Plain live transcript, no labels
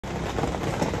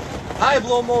Hi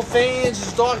Blow Mold fans,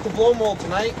 it's Dr. Blow Mold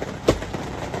tonight.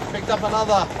 Picked up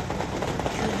another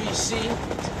QVC.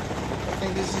 I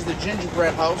think this is the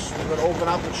gingerbread house. We're going to open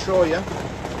up and show you.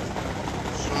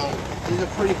 So, these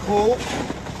are pretty cool.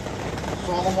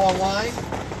 Saw them online.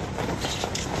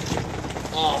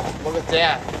 Oh, look at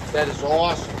that. That is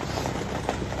awesome.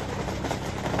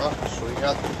 So we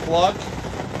got the plug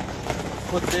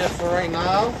put there for right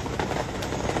now.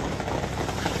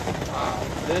 Wow,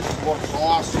 this looks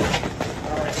awesome.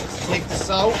 Alright, let's take this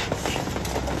out.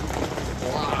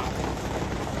 Wow.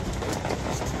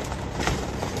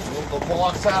 Move the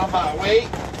box out of my way.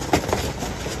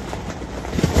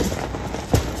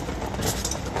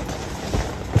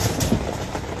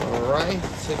 Alright,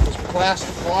 take this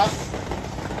plastic off.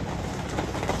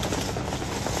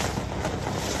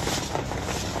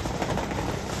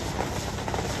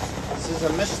 This is a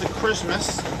Mr.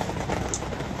 Christmas.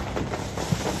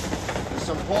 There's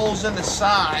some holes in the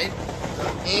side to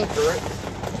anchor it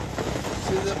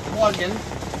to the plug-in.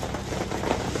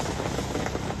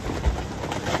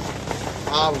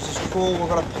 Wow, this is cool. We're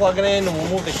going to plug it in and we'll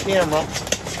move the camera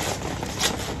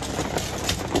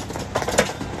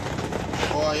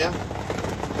for you.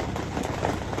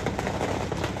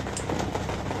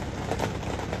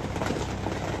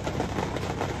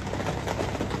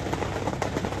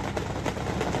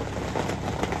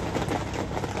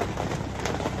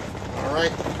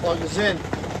 Alright, the plug is in.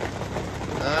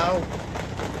 Now,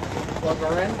 plug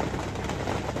her in.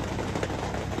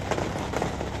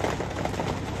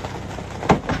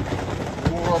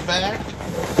 Move her back.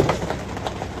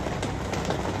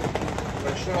 I'm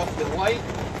going to shut off the light.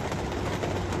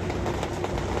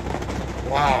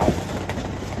 Wow.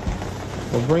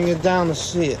 We'll bring it down to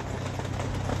see it.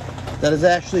 That is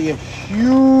actually a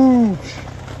huge...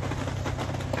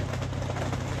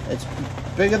 It's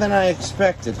bigger than I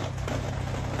expected.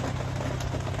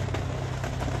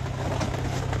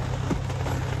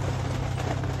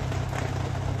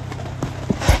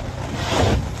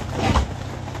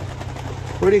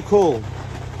 Pretty cool.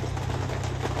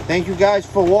 Thank you guys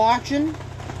for watching.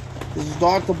 This is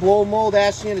Dr. Blow Mold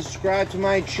asking you to subscribe to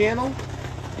my channel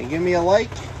and give me a like.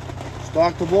 It's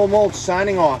Dr. Blow Mold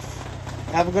signing off.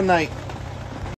 Have a good night.